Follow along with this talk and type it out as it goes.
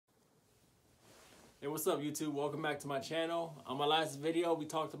Hey, what's up YouTube? Welcome back to my channel. On my last video, we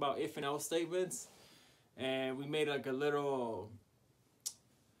talked about if and else statements, and we made like a little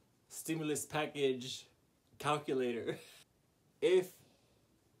stimulus package calculator. If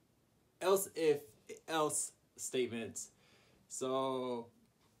else statements. So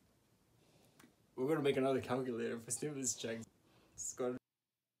we're gonna make another calculator for stimulus checks. Let's go.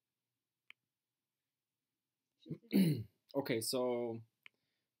 Okay, so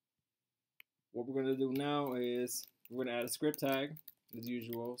what we're gonna do now is we're gonna add a script tag as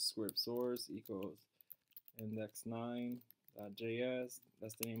usual. Script source equals index9.js.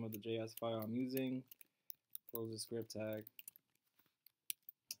 That's the name of the JS file I'm using. Close the script tag.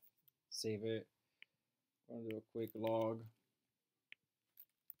 Save it. I'm gonna do a quick log.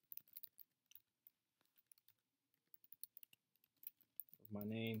 Of my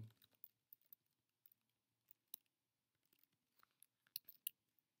name.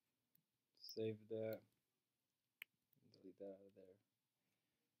 Save that. Delete that out of there.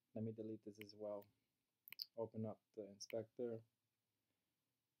 Let me delete this as well. Open up the inspector.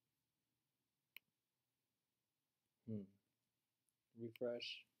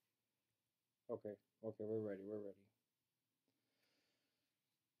 Refresh. Okay, we're ready.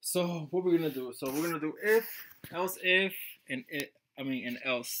 So what we're gonna do? So we're gonna do if, else if, and an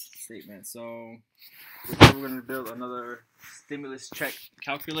else statement. So we're gonna build another stimulus check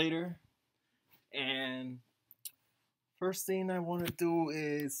calculator. And first thing I want to do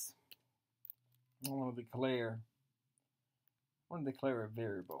is I want to declare a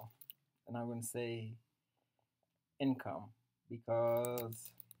variable, and I'm going to say income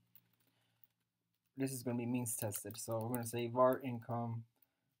because this is going to be means tested. So we're going to say var income,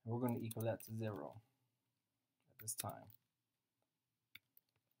 and we're going to equal that to 0 at this time.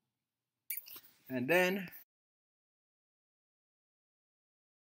 And then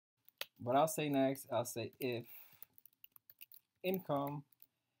what I'll say next, I'll say if income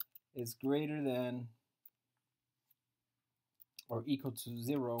is greater than or equal to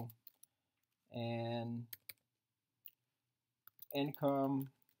 0 and income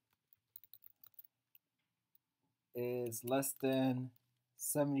is less than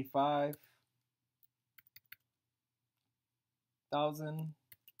 75,000,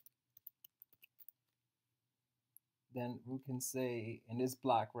 then we can say in this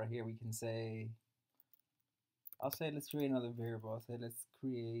block right here, we can say, I'll say let's create another variable. I'll say let's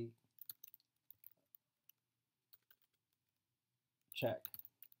create check,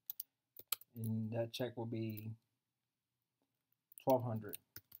 and that check will be $1,200.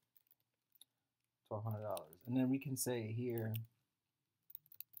 And then we can say here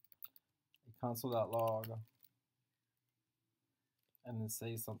console.log and then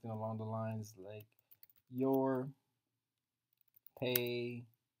say something along the lines like your pay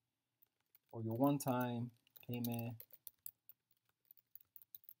or your one-time payment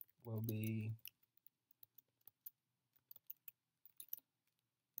will be,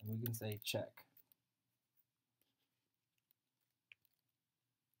 and we can say check.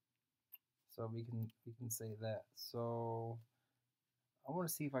 So we can say that. So I want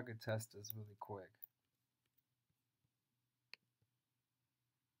to see if I could test this really quick.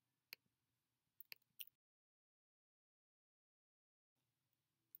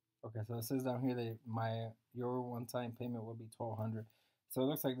 Okay, so it says down here that your one-time payment will be $1,200. So it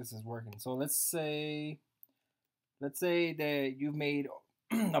looks like this is working. So let's say that you've made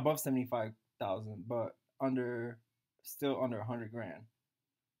above 75,000, but still under 100 grand.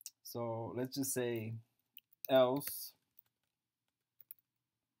 So let's just say else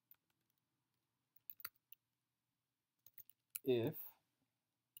if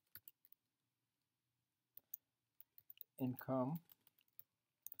income,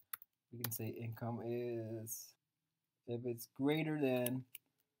 we can say income is, if it's greater than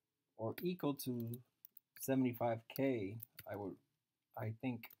or equal to 75K, I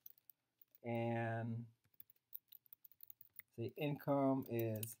think, and say income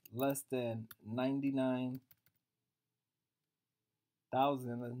is less than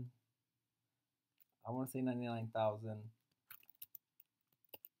 99,000. I want to say 99,000.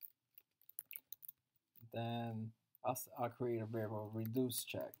 Then I'll create a variable reduce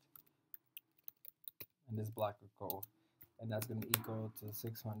check, and this block will go, and that's going to equal to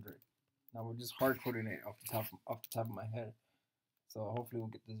 600. Now we're just hard coding it off the top of my head. So hopefully we'll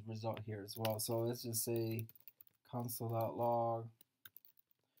get this result here as well. So let's just say console.log,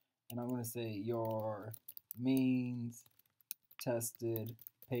 and I'm going to say your means tested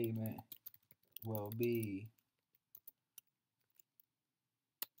payment will be,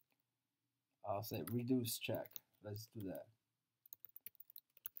 I'll say reduce check. Let's do that.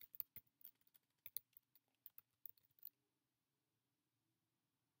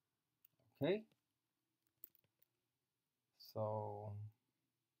 Okay. So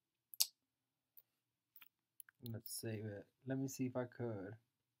let's save it. Let me see if I could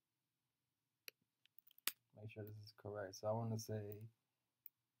make sure this is correct. So I want to say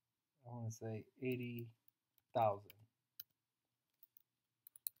 80,000.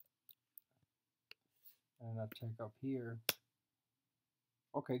 And I check up here.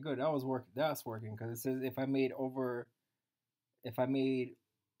 Okay, good. That was work. That's working because it says if I made,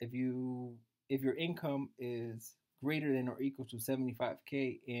 if you, if your income is greater than or equal to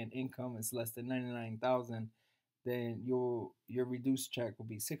 75K and income is less than 99,000, then your reduced check will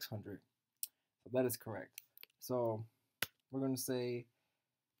be 600. So that is correct. So we're gonna say,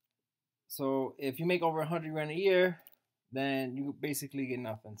 so if you make over 100 grand a year, then you basically get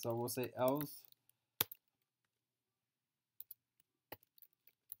nothing. So we'll say else.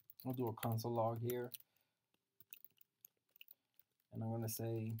 I'll do a console log here, and I'm gonna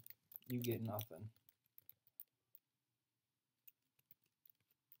say you get nothing.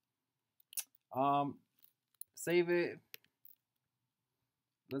 Save it.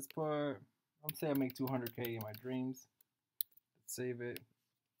 Let's put, I'm saying I make 200K in my dreams. Let's save it.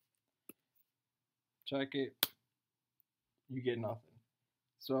 Check it. You get nothing.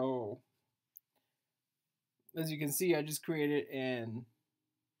 So as you can see, I just created an,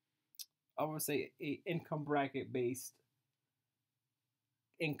 I would say, a income bracket based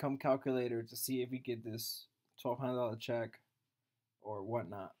income calculator to see if we get this $1,200 check or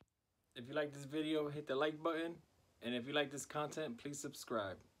whatnot. If you like this video, hit the like button. And if you like this content, please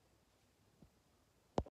subscribe.